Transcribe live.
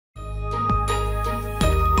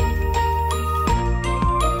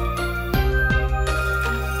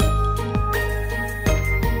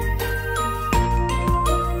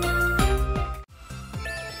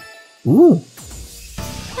Ooh.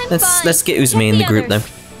 Let's get Uzume in the group though.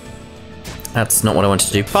 That's not what I wanted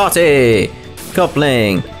to do. Party!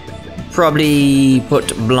 Coupling! Probably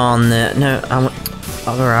put Blonde there. No, I want...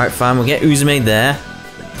 Alright, fine. We'll get Uzume there.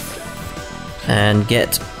 And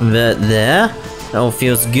get Vert there. That all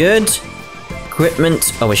feels good.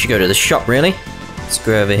 Equipment. Oh, we should go to the shop, really. Let's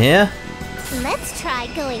go over here. Let's try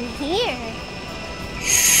going here.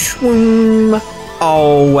 Shwoom.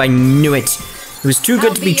 Oh, I knew it. It was too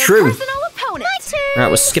good to be true. My turn. Alright,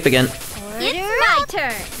 we'll skip again. It's my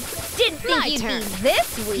turn. Didn't think you'd be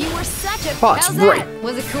this weak. You were such a... How's that?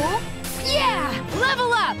 Was it cool? Yeah!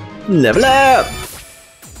 Level up! Level up!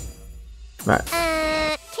 Right.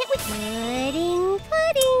 Can't we...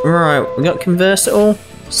 Pudding. Right, we got converse at all.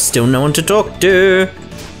 Still no one to talk to.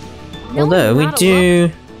 Although we do...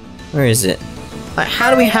 Where is it? Like, how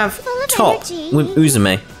do we have top with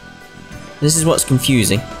Uzume? This is what's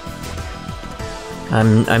confusing.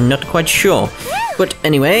 I'm not quite sure. But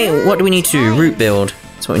anyway, what do we need to do? Route build.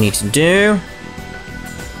 That's what we need to do.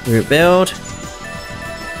 Route build.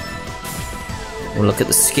 We'll look at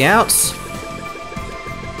the scouts.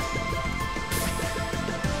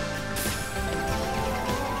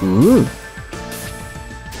 Ooh.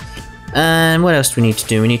 And what else do we need to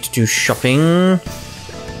do? We need to do shopping.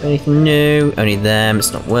 Anything new? Only them.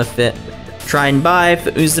 It's not worth it. Try and buy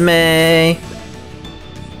for Uzume.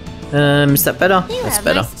 Is that better? That's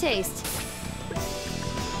better. Nice taste.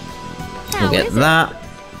 We'll get that.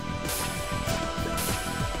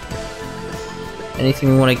 Anything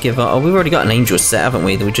we want to give up? Oh, we've already got an angel set, haven't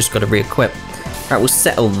we? That we just got to re-equip. Alright, we'll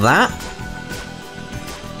settle that.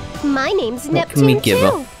 My name's What can we Neptune give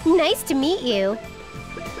too. Nice to meet you.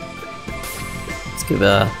 Let's give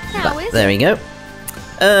her that. There we go.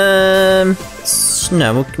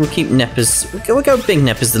 No, we'll keep Nep as... We'll go big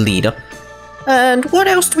Nep as the leader. And what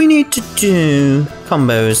else do we need to do?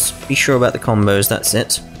 Combos. Be sure about the combos, that's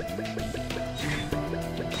it.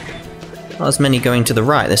 Not as many going to the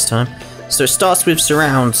right this time. So it starts with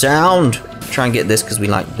surround sound. Try and get this because we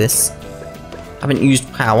like this. Haven't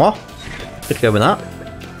used power. Could go with that.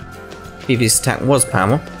 Previous attack was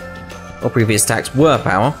power. Or previous attacks were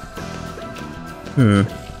power.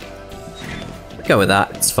 Go with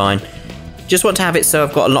that, it's fine. Just want to have it so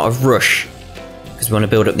I've got a lot of rush. Because we want to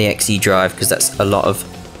build up the XE drive, because that's a lot of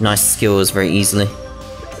nice skills very easily.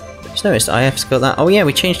 Just noticed IF's got that. Oh yeah,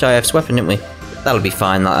 we changed IF's weapon, didn't we? That'll be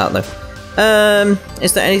fine like that though.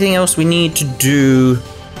 Is there anything else we need to do?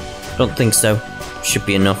 Don't think so. Should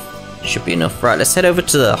be enough. Should be enough. Right, let's head over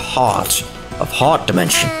to the heart of Heart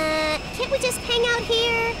Dimension. Can't we just hang out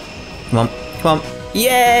here? Come on, come on.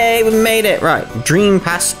 Yay, we made it! Right, Dream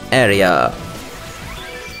Pass area.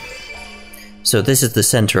 So this is the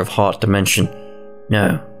center of Heart Dimension.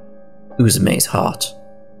 No, Uzume's heart.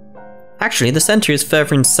 Actually, the center is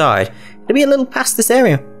further inside. It'll be a little past this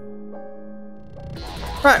area.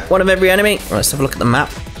 Right, one of every enemy. Right, let's have a look at the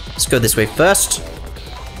map. Let's go this way first.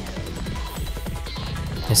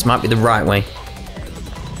 This might be the right way.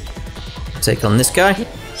 Take on this guy.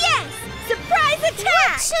 Yes! Surprise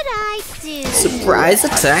attack! What should I do? Surprise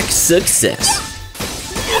attack success.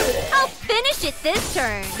 I'll finish it this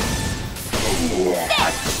turn.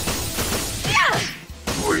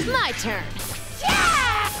 My turn.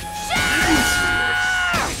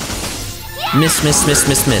 Miss, miss, miss,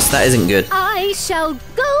 miss, miss. That isn't good. I shall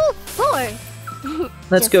go forth.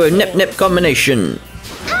 Let's go Nep Nep combination.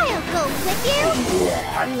 I'll go with you.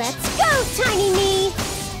 Let's go, Tiny Me.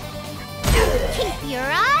 Keep your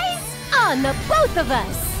eyes on the both of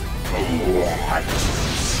us.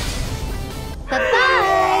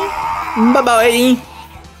 Bye-bye. Bye-bye.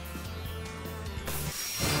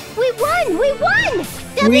 We won! We won!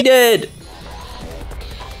 We did.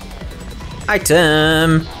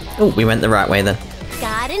 Item. Oh, we went the right way then.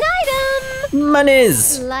 Got an item!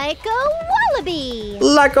 Monies. Like a wallaby!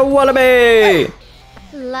 Like a wallaby.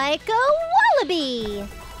 Like a wallaby!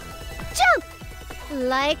 Jump!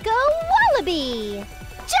 Like a wallaby!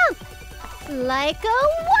 Jump! Like a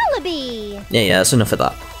wallaby! Yeah, that's enough of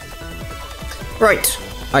that. Right.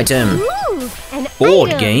 Item. Ooh, an Board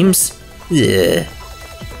item. games. Yeah.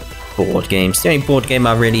 Board games. The only board game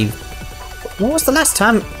I really... What was the last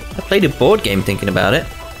time I played a board game thinking about it?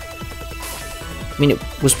 I mean, it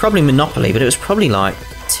was probably Monopoly, but it was probably like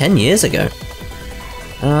 10 years ago.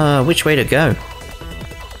 Which way to go?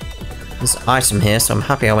 There's an item here, so I'm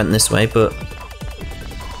happy I went this way, but...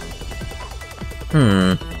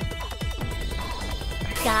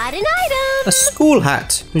 Got an item! A school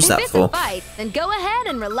hat. Who's that If it's for? a fight, then go ahead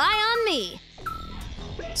and rely on me.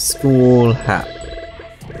 School hat.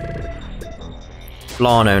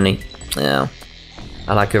 Blonde only. Yeah.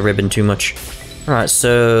 I like her ribbon too much. Alright,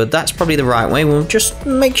 so that's probably the right way. We'll just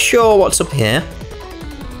make sure what's up here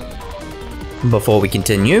before we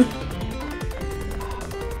continue.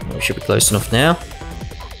 We should be close enough now.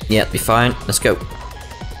 Yeah, be fine. Let's go.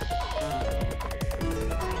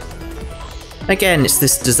 Again, it's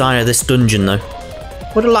this design of this dungeon though.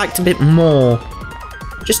 Would have liked a bit more.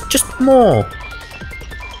 Just more.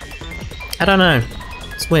 I don't know.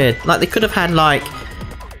 It's weird. Like they could have had like,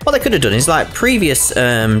 what they could have done is like previous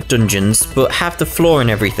dungeons, but have the floor and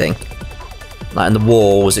everything, like in the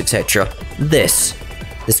walls, etc. This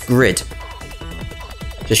grid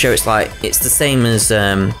to show it's like it's the same as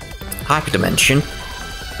Hyperdimension,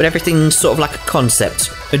 but everything's sort of like a concept,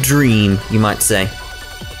 a dream, you might say.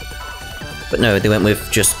 But no, they went with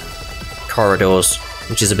just corridors,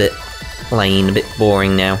 which is a bit plain, a bit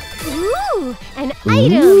boring now. Ooh, an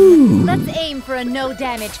item. Ooh. Let's aim for a no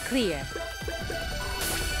damage clear.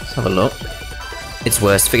 Let's have a look. It's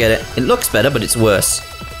worse, forget it. It looks better, but it's worse.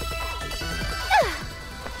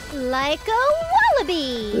 Like a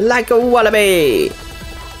wallaby. Like a wallaby!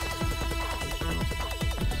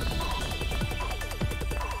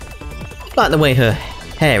 I like the way her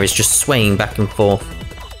hair is just swaying back and forth.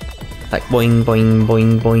 Like boing, boing,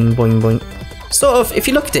 boing, boing, boing, boing. Sort of, if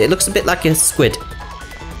you look at it, it looks a bit like a squid.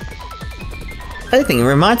 I think it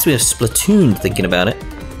reminds me of Splatoon, thinking about it.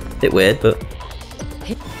 Bit weird, but...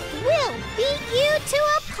 We'll beat you to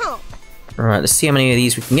a pulp. Alright, let's see how many of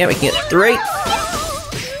these we can get. We can get 3!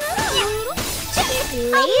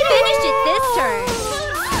 I'll finish it this turn.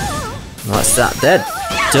 Well, that's that dead.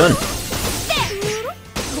 Done.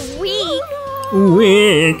 Weak.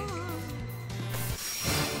 Weak.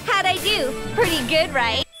 How'd I do? Pretty good,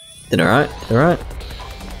 right? Did alright, did alright.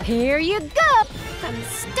 Here you go. From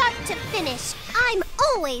start to finish, I'm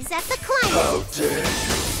always at the climax.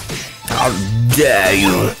 How dare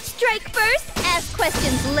you! Strike first, ask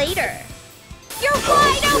questions later. You're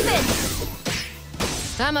wide open.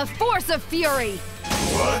 I'm a force of fury.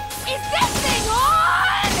 What? Is this thing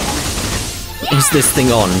on? Is this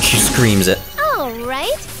thing on? She screams it. All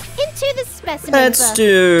right, into the specimen Let's book.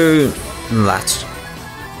 do that.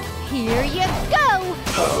 Here you go.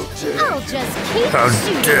 I'll just keep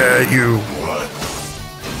shooting. dare you!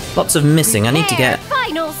 Lots of missing. I need to get.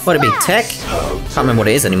 Final What it be? slash. Tech? Can't remember what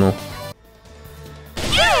it is anymore.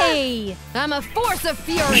 Hey! I'm a force of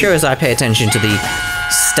fury. Sure as I pay attention to the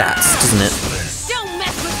stats, doesn't it? Don't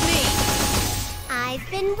mess with me. I've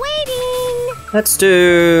been waiting. Let's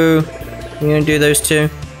do. We're gonna do those two.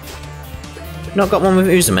 Not got one with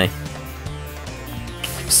Uzume.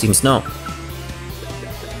 Seems not.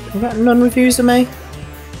 We got none with Uzume.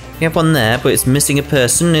 We have one there, but it's missing a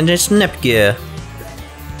person, and it's Nepgear.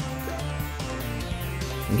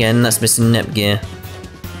 Again, that's missing Nepgear.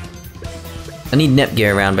 I need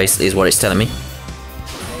Nepgear around, basically, is what it's telling me.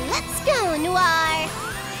 Let's go, Noir.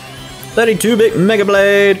 32-bit Mega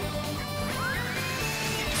Blade.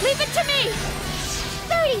 Leave it to me.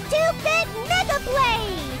 32-bit Mega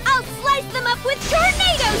Blade. I'll slice them up with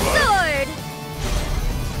Tornado Sword.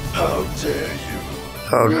 How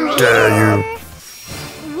dare you!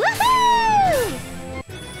 Woohoo!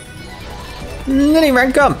 Nearly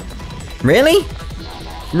rank up. Really?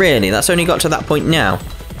 Really? That's only got to that point now.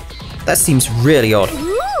 That seems really odd.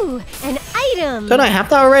 Ooh, an item. Don't I have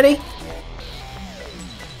that already?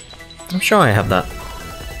 I'm sure I have that.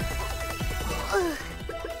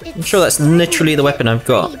 I'm sure that's literally the weapon I've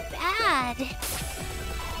got. Pretty bad.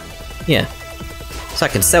 Yeah. So I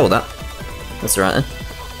can sell that. That's alright then.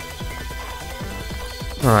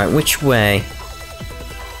 Alright, which way?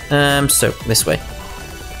 So, this way.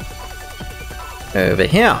 Over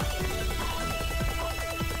here.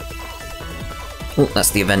 Oh,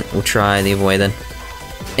 that's the event. We'll try the other way then.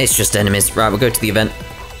 It's just enemies. Right, we'll go to the event.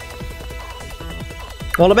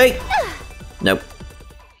 Wallaby! Nope.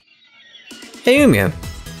 Hey, Umio.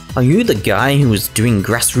 Are you the guy who was doing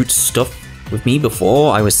grassroots stuff with me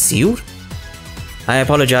before I was sealed? I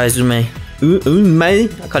apologize, Uzume.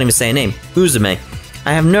 Uzume? I can't even say a name. Uzume.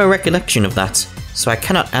 I have no recollection of that, so I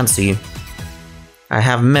cannot answer you. I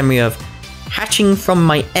have memory of hatching from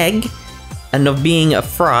my egg and of being a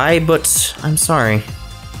fry, but I'm sorry.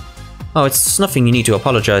 Oh, it's nothing you need to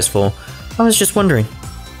apologize for. I was just wondering.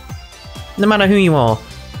 No matter who you are,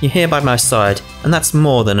 you're here by my side, and that's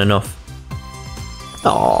more than enough.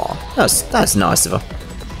 Aw, that's nice of her.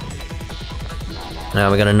 Now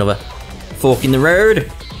we got another fork in the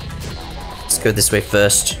road. Let's go this way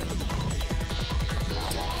first.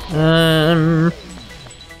 Any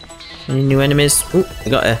new enemies? Oh, I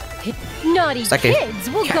got a Naughty like a kids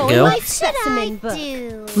will cat go girl. in my specimen book.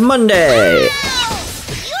 Monday. You're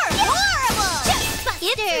horrible.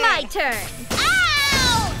 It's my turn.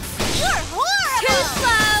 Ow! You're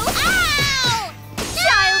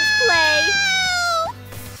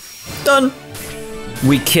done.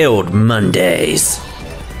 We killed Mondays.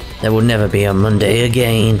 There will never be a Monday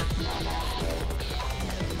again.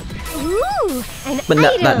 Ooh, an But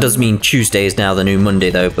item. that does mean Tuesday is now the new Monday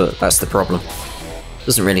though, but that's the problem.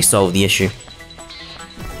 Doesn't really solve the issue.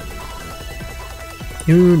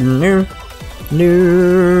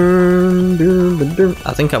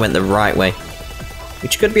 I think I went the right way,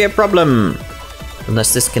 which could be a problem.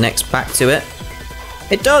 Unless this connects back to it.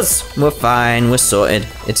 It does! We're fine, we're sorted,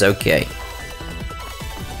 it's okay.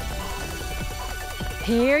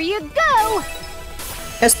 Here you go!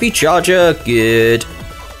 SP charger, good.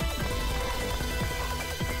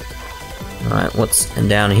 Alright, what's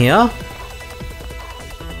down here?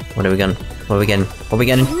 What are we getting? What are we getting? What are we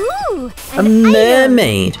getting? Ooh, A an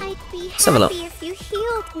mermaid! item. I'd be Let's have a look. happy if you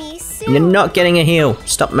healed me soon. You're not getting a heal.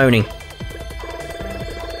 Stop moaning.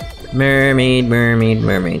 Mermaid, mermaid,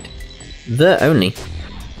 mermaid. The only.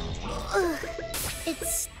 Ugh,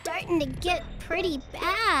 it's starting to get pretty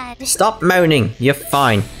bad. Stop moaning. You're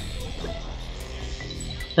fine.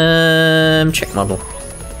 Check model.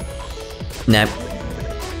 No.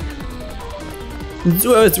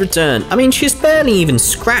 Zoe's return. I mean, she's barely even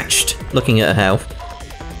scratched. Looking at her health.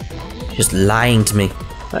 Just lying to me.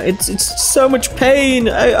 It's so much pain.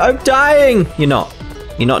 I'm dying. You're not.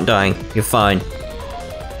 You're not dying. You're fine.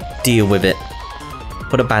 Deal with it.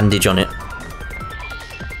 Put a bandage on it.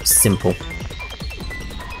 Simple.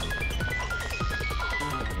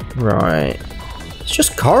 Right. It's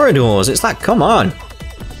just corridors. It's like, come on.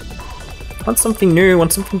 Want something new.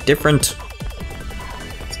 Want something different.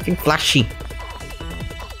 Something flashy.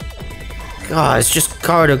 God, it's just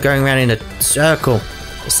corridor going around in a circle,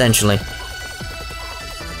 essentially.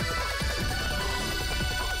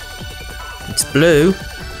 It's blue.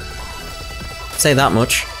 Say that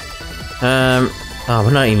much. Oh,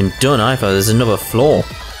 we're not even done either. There's another floor.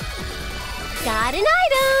 Got an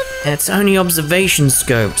item. And it's only observation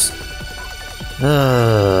scopes.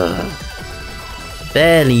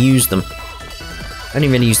 Barely use them. Only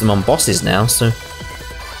really use them on bosses now, so.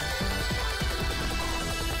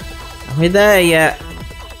 Are we there yet?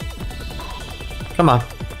 Come on.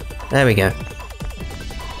 There we go.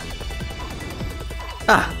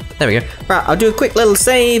 Ah, there we go. Right, I'll do a quick little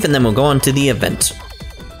save and then we'll go on to the event.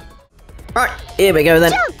 Right, here we go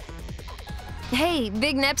then. Jump. Hey,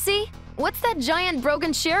 Big Nepsy, what's that giant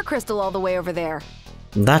broken share crystal all the way over there?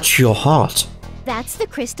 That's your heart. That's the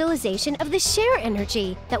crystallization of the share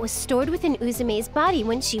energy that was stored within Uzume's body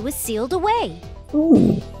when she was sealed away.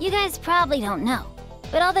 Ooh. You guys probably don't know,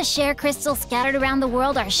 but all the share crystals scattered around the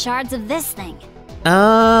world are shards of this thing.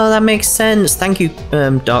 Ah, that makes sense. Thank you,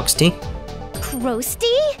 Darksty.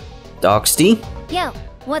 Krusty? Darksty? Yo,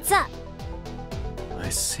 what's up? I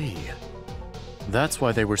see. That's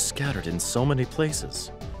why they were scattered in so many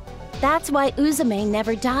places. That's why Uzume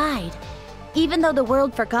never died. Even though the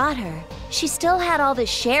world forgot her, she still had all this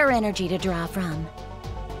share energy to draw from.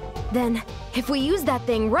 Then, if we use that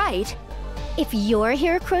thing right... If you're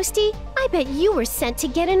here, Krusty, I bet you were sent to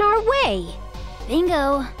get in our way.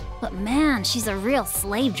 Bingo. But man, she's a real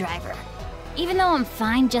slave driver. Even though I'm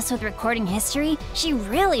fine just with recording history, she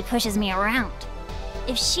really pushes me around.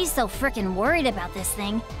 If she's so frickin' worried about this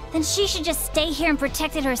thing, then she should just stay here and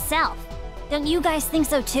protect it herself. Don't you guys think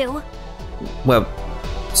so too? Well,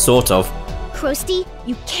 sort of. Krusty,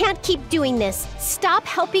 you can't keep doing this. Stop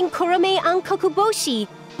helping Kurome and Kokuboshi.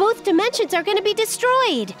 Both dimensions are gonna be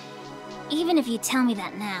destroyed. Even if you tell me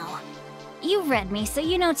that now. You've read me, so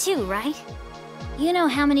you know too, right? You know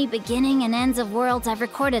how many beginning and ends of worlds I've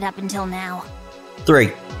recorded up until now.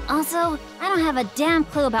 3. Also, I don't have a damn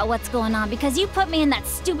clue about what's going on because you put me in that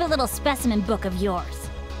stupid little specimen book of yours.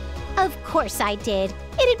 Of course I did.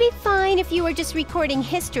 It'd be fine if you were just recording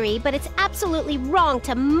history, but it's absolutely wrong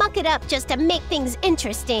to muck it up just to make things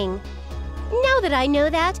interesting. Now that I know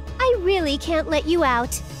that, I really can't let you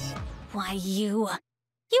out. Why, you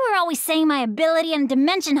were always saying my ability in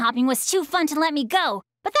dimension hopping was too fun to let me go,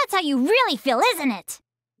 but that's how you really feel, isn't it?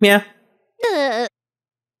 Yeah.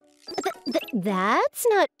 That's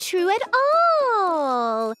not true at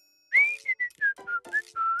all.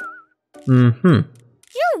 Mm-hmm.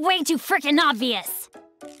 You're way too frickin' obvious!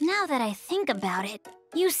 Now that I think about it,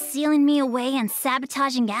 you sealing me away and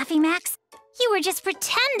sabotaging Affymax, you were just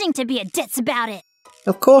pretending to be a ditz about it!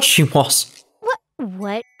 Of course she was.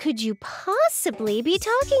 What could you possibly be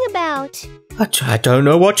talking about? I don't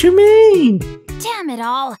know what you mean. Damn it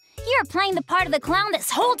all! You're playing the part of the clown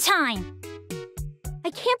this whole time!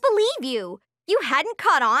 I can't believe you! You hadn't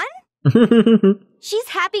caught on? She's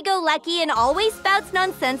happy-go-lucky and always spouts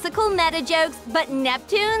nonsensical meta-jokes, but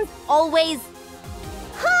Neptune's always...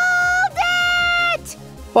 Hold it!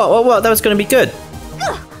 What? That was going to be good.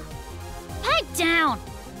 Ugh.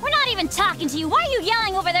 to you? Why are you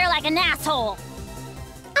yelling over there like an asshole?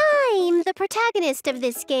 I'm the protagonist of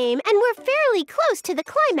this game, and we're fairly close to the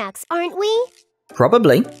climax, aren't we?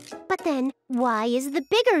 Probably. But then, why is the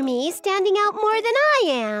bigger me standing out more than I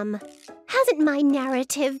am? Hasn't my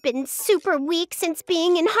narrative been super weak since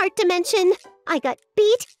being in Heart Dimension? I got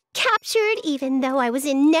beat, captured, even though I was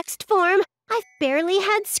in next form. I've barely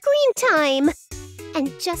had screen time.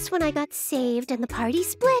 And just when I got saved and the party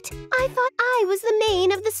split, I thought I was the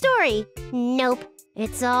main of the story. Nope.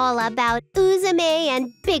 It's all about Uzume and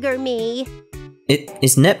bigger me.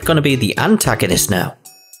 Is Nep gonna be the antagonist now?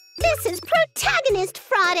 This is protagonist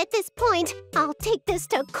fraud at this point. I'll take this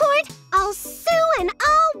to court, I'll sue, and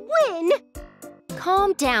I'll win.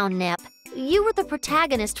 Calm down, Nep. You were the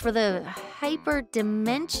protagonist for the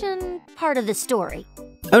Hyperdimension part of the story.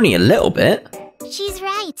 Only a little bit. She's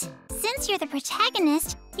right. Since you're the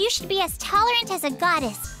protagonist, you should be as tolerant as a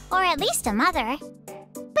goddess, or at least a mother.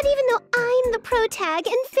 But even though I'm the protag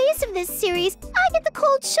and face of this series, I get the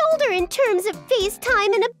cold shoulder in terms of face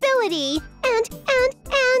time and ability. And...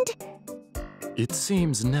 It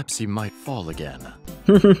seems Nepsi might fall again.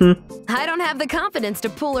 I don't have the confidence to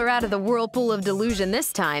pull her out of the whirlpool of delusion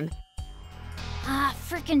this time. Ah,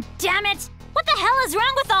 freaking damn it! What the hell is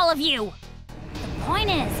wrong with all of you? The point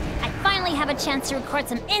is, I finally have a chance to record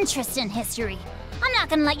some interest in history. I'm not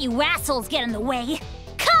gonna let you assholes get in the way.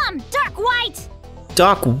 Come, Dark White!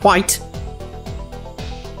 Dark White.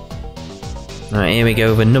 Alright, here we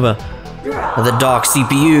go with another of the dark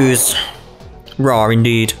CPUs. Raw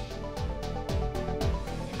indeed.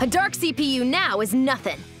 A dark CPU now is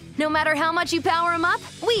nothing. No matter how much you power him up,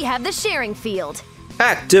 we have the sharing field.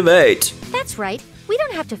 Activate! That's right. We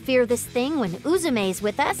don't have to fear this thing when Uzume's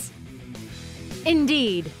with us.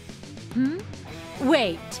 Indeed.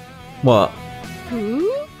 Wait. What?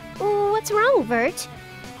 What's wrong, Vert?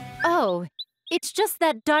 Oh, it's just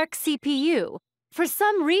that dark CPU. For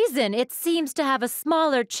some reason, it seems to have a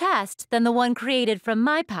smaller chest than the one created from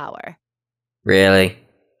my power. Really?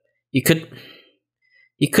 You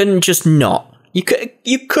couldn't just not. You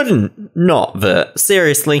couldn't not, Vert.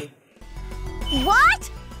 Seriously? What?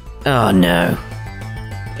 Oh no.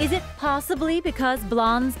 Is it possibly because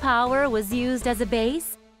Blonde's power was used as a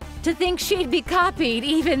base? To think she'd be copied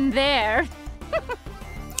even there.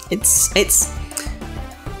 It's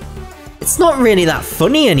not really that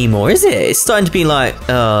funny anymore, is it? It's starting to be like,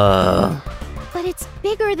 But it's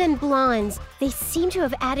bigger than Blonde's. They seem to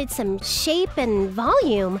have added some shape and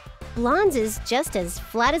volume. Blonde's is just as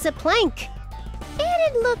flat as a plank.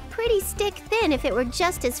 It'd look pretty stick thin if it were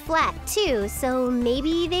just as flat too, so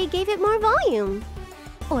maybe they gave it more volume.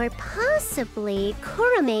 Or possibly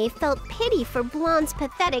Kurume felt pity for Blonde's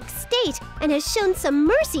pathetic state and has shown some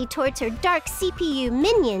mercy towards her dark CPU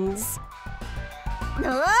minions.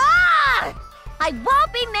 Ah! I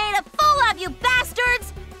won't be made a fool of, you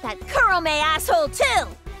bastards! That Kurume asshole too!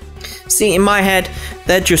 see, in my head,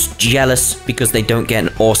 they're just jealous because they don't get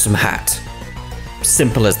an awesome hat.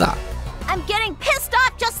 Simple as that. I'm getting pissed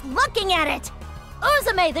off just looking at it!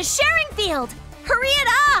 Uzume, the sharing field! Hurry it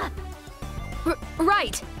up!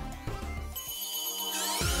 Right.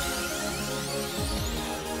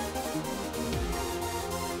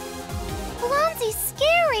 Blondie's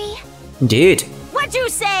scary. Indeed. What'd you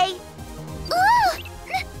say? Ooh,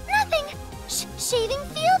 nothing. Shaving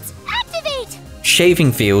fields, activate.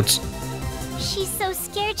 Shaving fields. She's so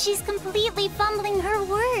scared she's completely fumbling her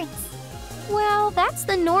words. Well, that's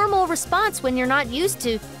the normal response when you're not used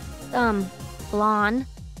to, blonde.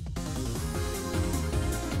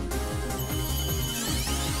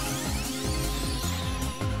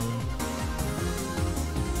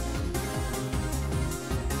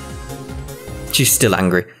 She's still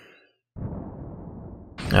angry.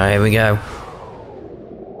 Alright, here we go.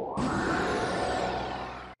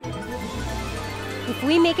 If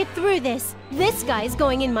we make it through this guy's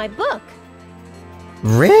going in my book.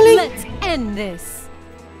 Really? Let's end this.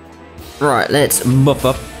 Right, let's buff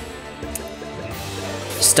up.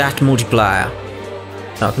 Stat multiplier.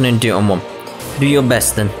 I can only do it on one. Do your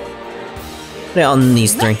best then. Put it on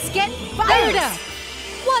these three. Let's get fired up!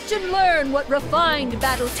 Watch and learn what refined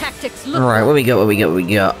battle tactics look Alright, like. what we got, what we got, what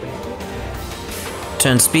we got?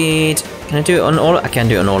 Turn speed. Can I do it on all? I can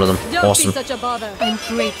do it on all of them. Don't Awesome. be such a bother. I'm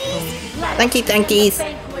grateful. Thank you, thankies.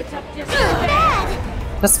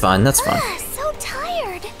 That's fine, that's fine. So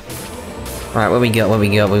tired. Right, what we got, what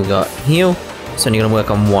we got, what we got? Heal. It's only gonna work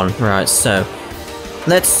on one. Right, so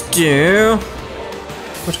let's do.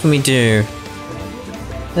 What can we do?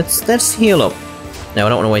 Let's heal up. No, I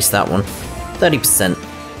don't want to waste that one. 30%.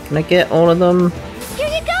 Can I get all of them? Here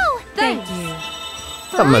you go. Thank you.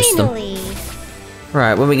 Got most of them. Finally.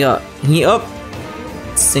 Right, what we got? Heat up.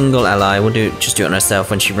 single ally. We'll just do it on herself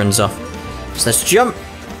when she runs off. So let's jump.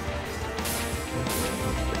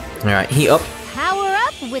 Alright, heat up. Power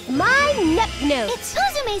up with my Nep note. It's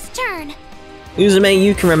Uzume's turn. Uzume,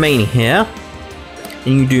 you can remain here.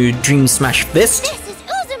 And you do Dream Smash Fist. This is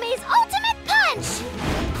Uzume's ultimate punch.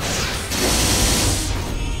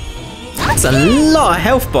 That's a lot of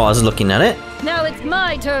health bars looking at it. Now it's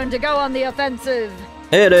my turn to go on the offensive.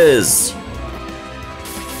 It is.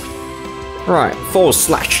 Right, full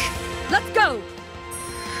slash. Let's go.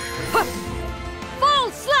 Huh.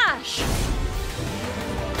 Full slash.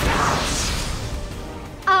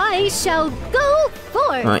 I shall go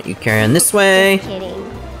forth. Right, you carry on this way. Just kidding.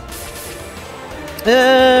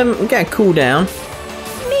 We get a cooldown.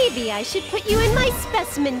 Maybe I should put you in my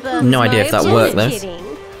specimen book. No idea if that worked though. Kidding.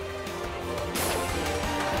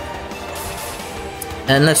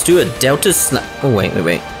 And let's do a Delta Snap. Oh wait.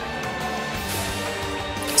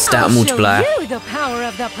 Stat multiplier. Show you the power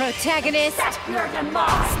of the protagonist. Stop.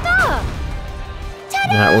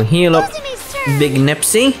 Alright, we'll heal up Uzume's turn. Big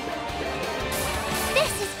Nepsy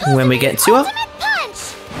This is when we Uzume's get to her. ultimate punch.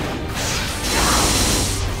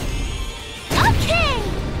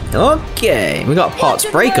 Okay, we got a parts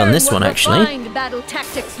break on this one actually. Battle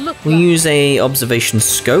tactics look We like. use a observation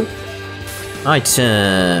scope.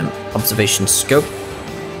 Item observation scope.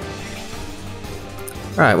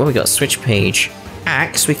 Alright, what we got? Switch page.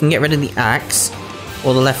 Axe, we can get rid of the axe,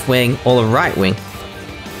 or the left wing, or the right wing.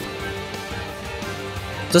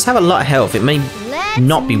 It does have a lot of health, it may Let's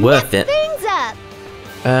not be worth nip it. things up.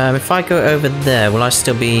 If I go over there, will I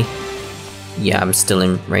still be... Yeah, I'm still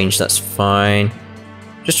in range, that's fine.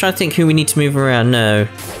 Just trying to think who we need to move around. No,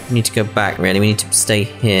 we need to go back really, we need to stay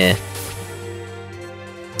here.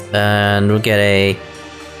 And we'll get a...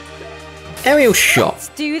 aerial shot. Let's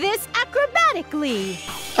do this acrobatically.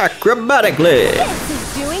 Acrobatically! This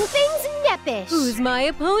is doing things neppish. Who's my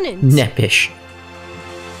opponent? Neppish.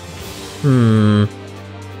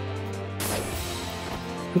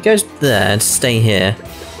 If it goes there and stay here.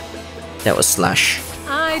 That was slash.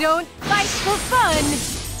 I don't fight for fun.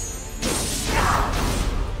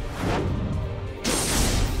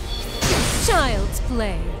 Child's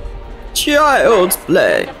play. Child's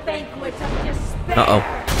play. Uh-oh.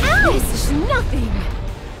 This is nothing.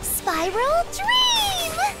 Spiral Dream.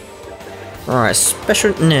 Alright,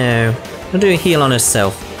 special... No. We'll do a heal on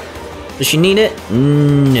herself. Does she need it?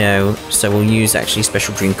 No. So we'll use actually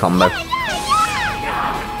special dream combo.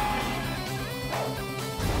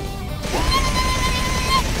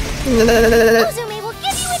 Uzume will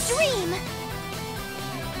give you a dream.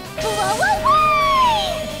 Blow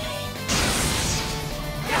away.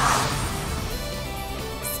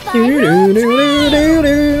 Spiral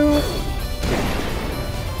Dream.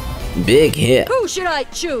 Big hit. Who should I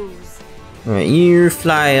choose? Alright, you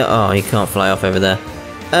fly... Oh, you can't fly off over there.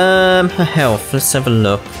 Her health. Let's have a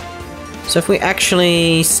look. So if we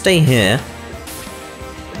actually stay here...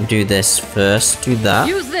 Do this first. Do that.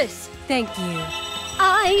 Use this. Thank you.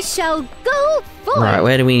 I shall go forth. Right,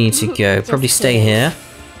 where do we need to go? Probably stay here.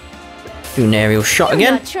 Do an aerial shot You're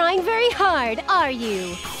again. not trying very hard, are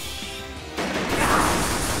you?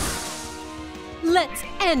 Let's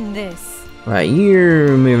end this. Right,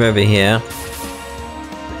 you move over here.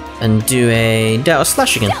 And do a Delta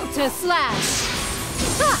Slash again. Delta slash.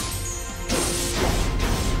 Ha!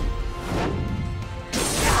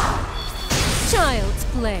 Child's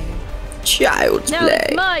play. Child's Now play.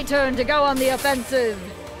 it's my turn to go on the offensive.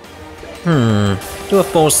 Do a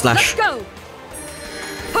forward slash. Let's go.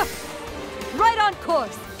 Huh. Right on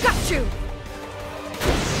course. Got you.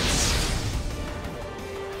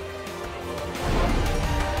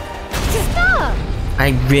 Stop! I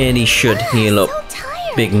really should heal up So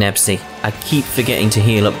tired. Big Nepsy. I keep forgetting to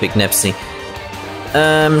heal up Big Nepsy.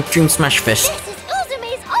 Dream Smash Fist. This is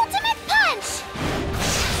Uzume's ultimate punch.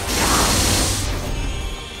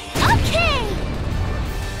 Okay.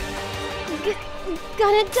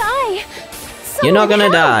 Gonna die. You're not gonna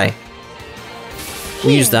Someone help. die.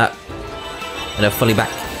 We'll use that. And I'll fully back.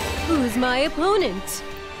 Who's my opponent?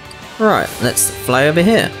 Right, let's fly over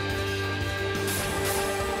here.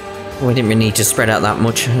 Oh, we didn't really need to spread out that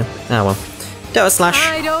much. Oh well. Delta Slash.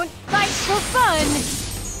 I don't fight for fun.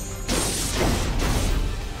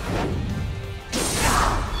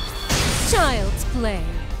 Child's play.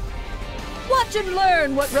 Watch and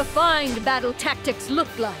learn what refined battle tactics look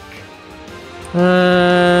like.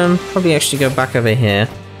 Probably actually go back over here.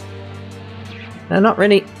 Not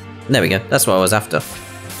really. There we go. That's what I was after.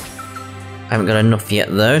 I haven't got enough yet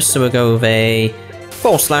though, so we'll go with a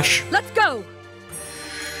forward slash. Let's go.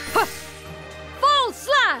 Huh. Full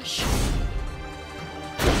slash.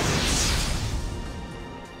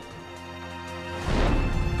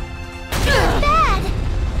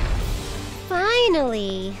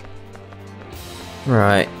 Finally!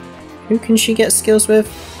 Right. Who can she get skills with?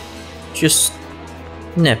 Just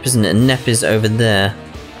Nep, isn't it? Nep is over there.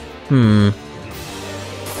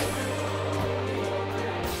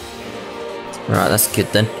 Right, that's good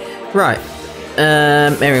then. Right.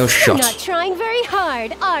 Aerial shot. You're not trying very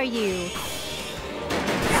hard, are you?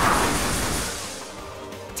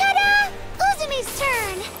 Ta-da! Uzume's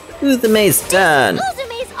turn! Uzume's turn.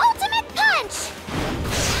 Uzume's ultimate punch!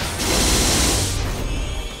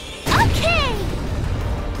 Okay!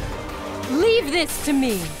 Leave this to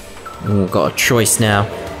me. Ooh, got a choice now.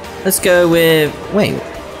 Let's go with... Wait.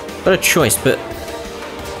 Got a choice, but...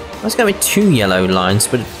 Let's go with 2 yellow lines,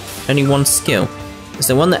 but only 1 skill. Is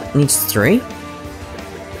there one that needs 3?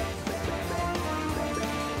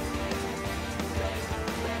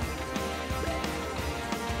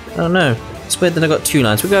 Oh no. It's weird that I got 2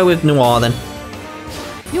 lines. We'll go with Noir then.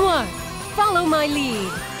 Noir, follow my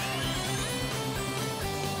lead.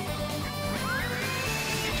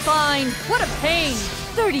 Fine, what a pain.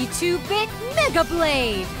 32-bit Mega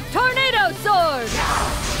Blade. Tornado Sword.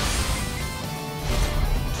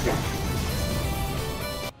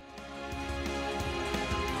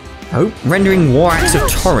 Oh, rendering War Axe of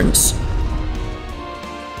Torrents.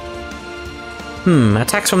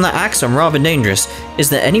 Attacks from that axe are rather dangerous. Is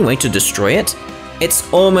there any way to destroy it? It's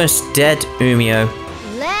almost dead, Umio.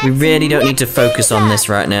 We really don't need to focus on this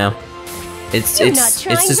right now. It's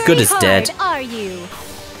as good as dead. Are you?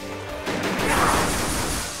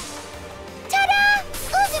 Ta-da!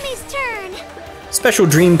 Uzume's turn! Special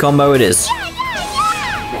dream combo it is.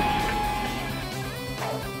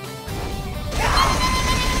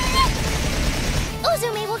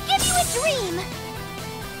 Uzume will give you a dream!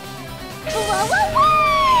 Blow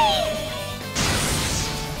away!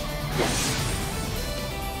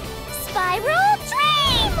 Spiral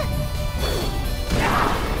Dream!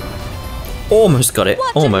 Almost got it.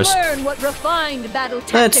 Almost. Learn what refined battle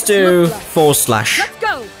Let's tactics do look like. Force Slash. Let's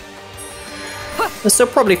go. Let's still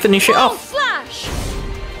probably finish it off. Slash.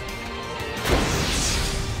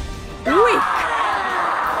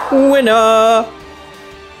 Winner!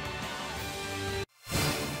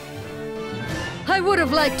 I would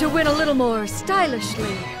have liked to win a little more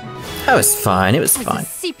stylishly. That was fine. It was As fine. a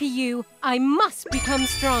CPU, I must become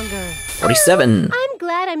stronger. 47. I'm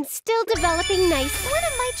glad I'm still developing nice. One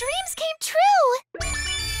of my dreams came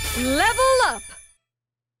true! Level up.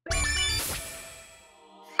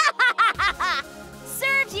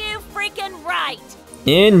 Serves you freaking right!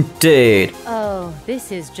 Indeed. Oh,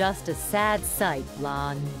 this is just a sad sight,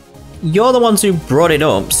 Lon. You're the ones who brought it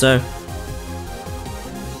up, so...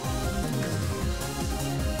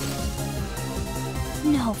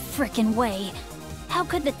 No frickin' way. How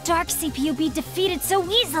could the Dark CPU be defeated so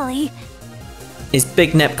easily? Is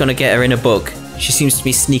Big Nep gonna get her in a book? She seems to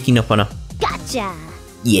be sneaking up on her. Gotcha!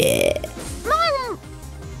 Yeah.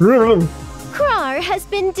 Croire has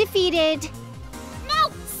been defeated.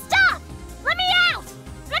 No! Stop! Let me out!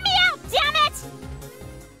 Let me out, damn it!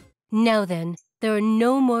 Now then, there are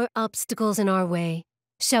no more obstacles in our way.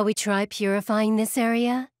 Shall we try purifying this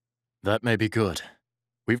area? That may be good.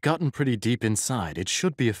 We've gotten pretty deep inside. It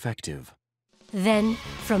should be effective. Then,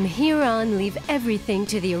 from here on, leave everything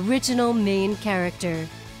to the original main character.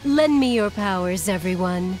 Lend me your powers,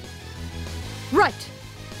 everyone. Right.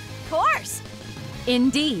 Of course!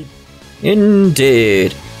 Indeed.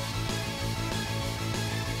 Indeed.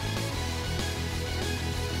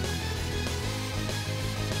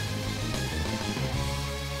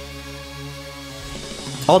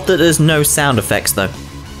 Odd that there's no sound effects though.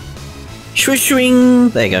 Swing!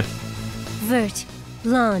 There you go. Vert,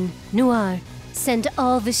 Lon, Noir, send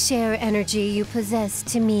all the share energy you possess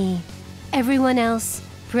to me. Everyone else,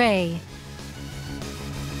 pray.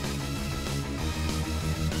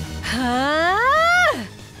 Ah!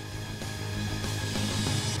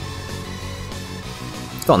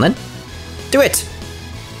 Go on then. Do it!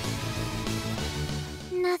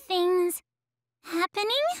 Nothing's happening?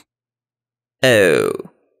 Oh.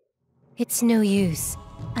 It's no use.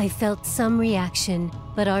 I felt some reaction,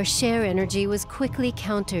 but our share energy was quickly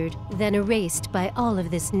countered, then erased by all of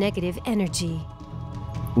this negative energy.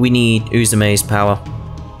 We need Uzume's power.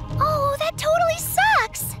 Oh, that totally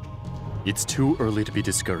sucks! It's too early to be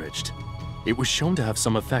discouraged. It was shown to have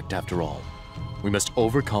some effect after all. We must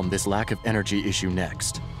overcome this lack of energy issue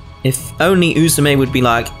next. If only Uzume would be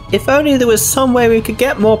like, if only there was some way we could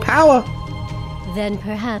get more power. Then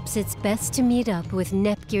perhaps it's best to meet up with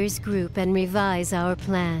Nepgear's group and revise our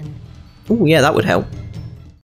plan. Oh yeah, that would help.